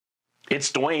It's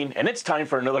Dwayne, and it's time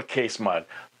for another case mod.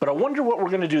 But I wonder what we're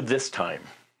going to do this time.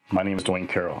 My name is Dwayne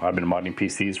Carroll. I've been modding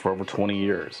PCs for over 20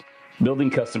 years. Building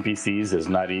custom PCs is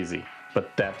not easy,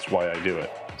 but that's why I do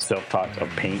it. Self-taught of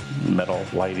paint, metal,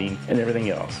 lighting, and everything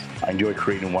else. I enjoy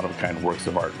creating one-of-a-kind works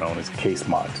of art known as case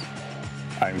mods.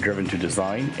 I'm driven to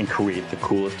design and create the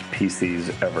coolest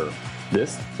PCs ever.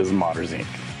 This is Modders Inc.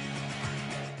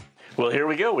 Well, here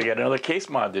we go. We got another case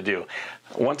mod to do.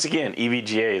 Once again,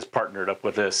 EVGA is partnered up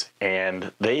with us,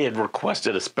 and they had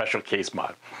requested a special case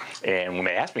mod. And when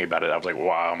they asked me about it, I was like,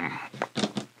 well,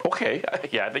 okay,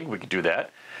 yeah, I think we could do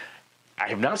that. I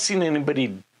have not seen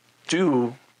anybody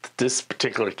do this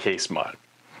particular case mod,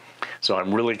 so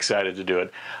I'm really excited to do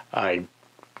it. I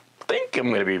think I'm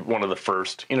going to be one of the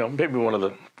first, maybe one of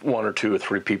the 1 or 2 or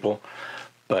 3 people,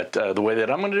 but the way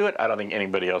that I'm going to do it, I don't think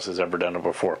anybody else has ever done it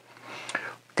before.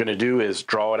 Going to do is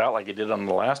draw it out like I did on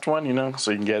the last one,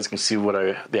 so you guys can see what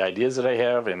the ideas that I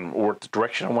have and what the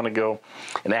direction I want to go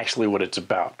and actually what it's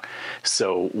about.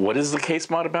 So what is the case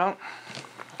mod about?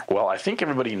 Well, I think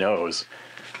everybody knows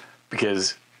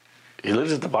because he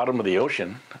lives at the bottom of the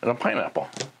ocean in a pineapple.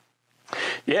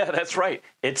 Yeah, that's right.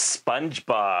 It's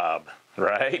SpongeBob,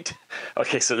 right?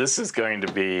 Okay, so this is going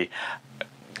to be...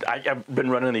 I've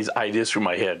been running these ideas through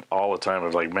my head all the time. I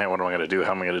was like, man, what am I going to do? How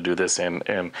am I going to do this? And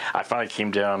I finally came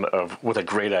down with a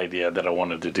great idea that I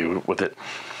wanted to do with it.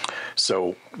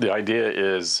 So the idea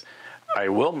is I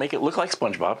will make it look like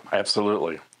SpongeBob,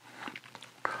 absolutely.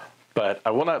 But I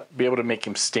will not be able to make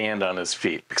him stand on his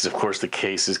feet because, of course, the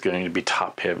case is going to be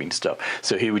top-heavy and stuff.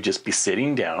 So he would just be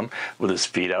sitting down with his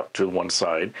feet out to one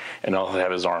side, and I'll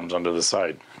have his arms under the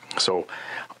side. So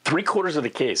 3/4 of the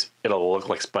case, it'll look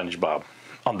like SpongeBob.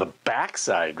 On the back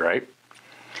side, right,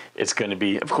 it's going to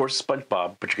be, of course,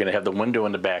 SpongeBob, but you're going to have the window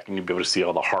in the back, and you'll be able to see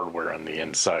all the hardware on the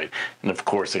inside. And, of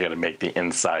course, they're going to make the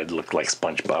inside look like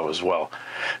SpongeBob as well.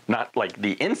 Not like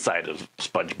the inside of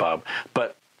SpongeBob,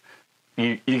 but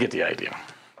you get the idea.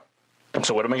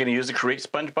 So what am I going to use to create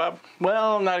SpongeBob?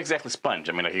 Well, not exactly sponge.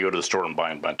 I mean, I could go to the store and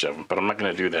buy a bunch of them, but I'm not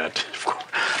going to do that.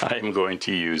 I am going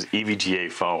to use EVGA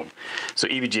foam. So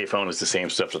EVGA foam is the same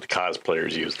stuff that the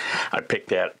cosplayers use. I picked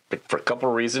that for a couple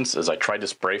of reasons. As I tried to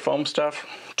spray foam stuff,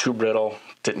 too brittle,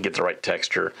 didn't get the right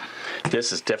texture.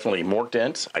 This is definitely more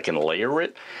dense. I can layer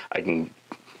it. I can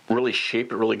really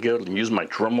shape it really good and use my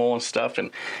Dremel and stuff and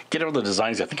get all the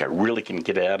designs I think I really can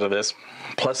get out of this.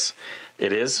 Plus,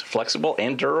 it is flexible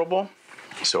and durable.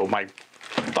 So my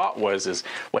thought is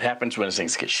what happens when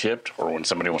things get shipped or when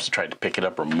somebody wants to try to pick it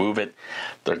up or move it,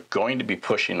 they're going to be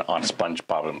pushing on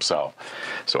SpongeBob himself.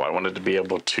 So I wanted to be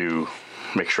able to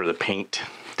make sure the paint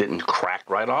didn't crack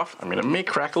right off. I mean, it may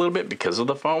crack a little bit because of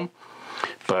the foam,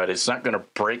 but it's not going to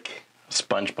break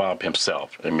SpongeBob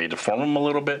himself. It may deform him a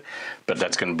little bit, but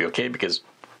that's going to be okay because,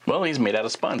 well, he's made out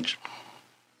of sponge.